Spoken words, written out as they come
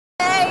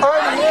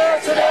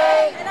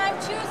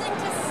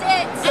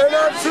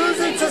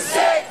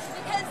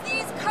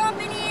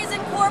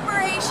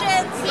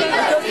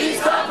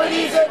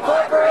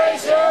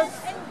corporations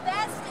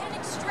invest in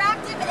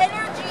extractive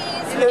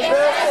energies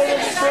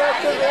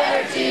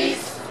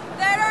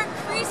that are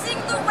increasing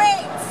the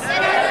rates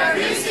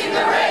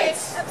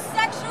of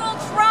sexual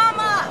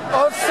trauma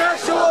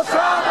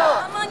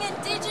among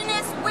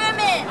indigenous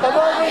women,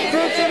 brown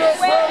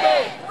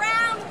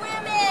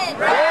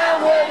women,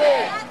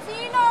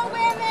 Latino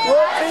women,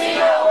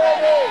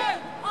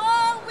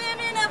 all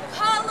women of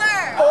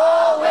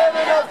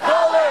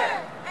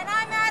color. And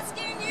I'm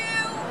asking you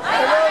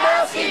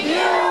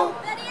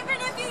that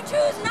even if you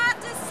choose not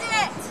to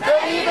sit,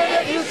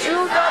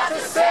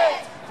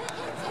 to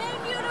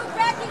continue to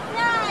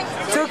recognize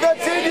that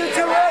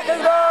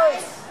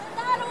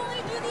not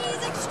only do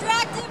these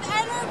extractive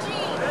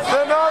energies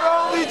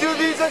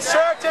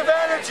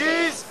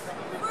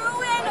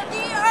ruin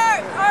the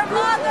earth, our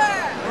mother,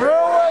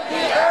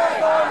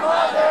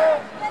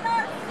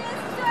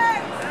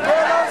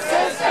 that our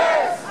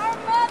sisters, our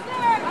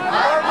mothers,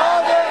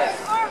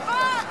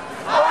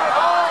 our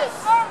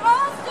aunts are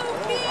also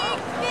being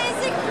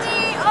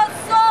physically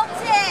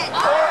assaulted.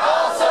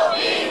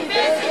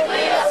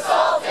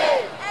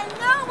 And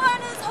no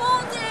one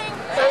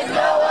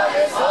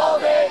is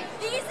holding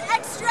these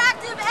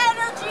extractive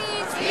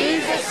energies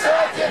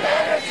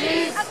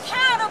accountable.